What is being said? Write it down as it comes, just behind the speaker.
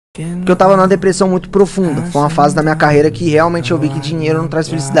Porque eu tava numa depressão muito profunda. Foi uma fase da minha carreira que realmente eu vi que dinheiro não traz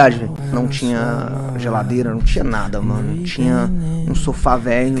felicidade, velho. Não tinha geladeira, não tinha nada, mano. Não tinha um sofá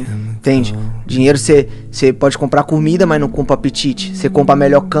velho, entende? Dinheiro você pode comprar comida, mas não compra apetite. Você compra a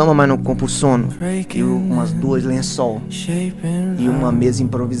melhor cama, mas não compra o sono. E umas 2 lençol. E uma mesa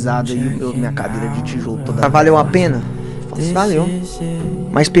improvisada e minha cadeira de tijolo toda. Valeu a pena? Valeu.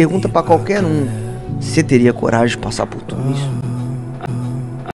 Mas pergunta pra qualquer um: você teria coragem de passar por tudo isso?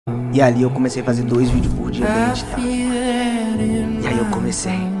 E ali eu comecei a fazer 2 vídeos por dia bem editado. E aí eu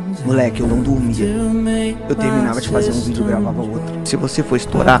comecei. Moleque, eu não dormia. Eu terminava de fazer um vídeo e gravava outro. Se você for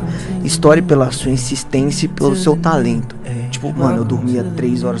estourar, estoure pela sua insistência e pelo seu talento. Tipo, mano, eu dormia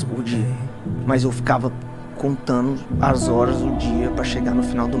 3 horas por dia. Mas eu ficava contando as horas do dia pra chegar no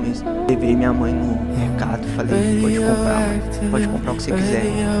final do mês. Levei minha mãe no mercado e falei: pode comprar, mãe. Pode comprar o que você quiser.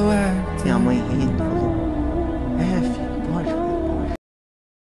 Minha mãe rindo.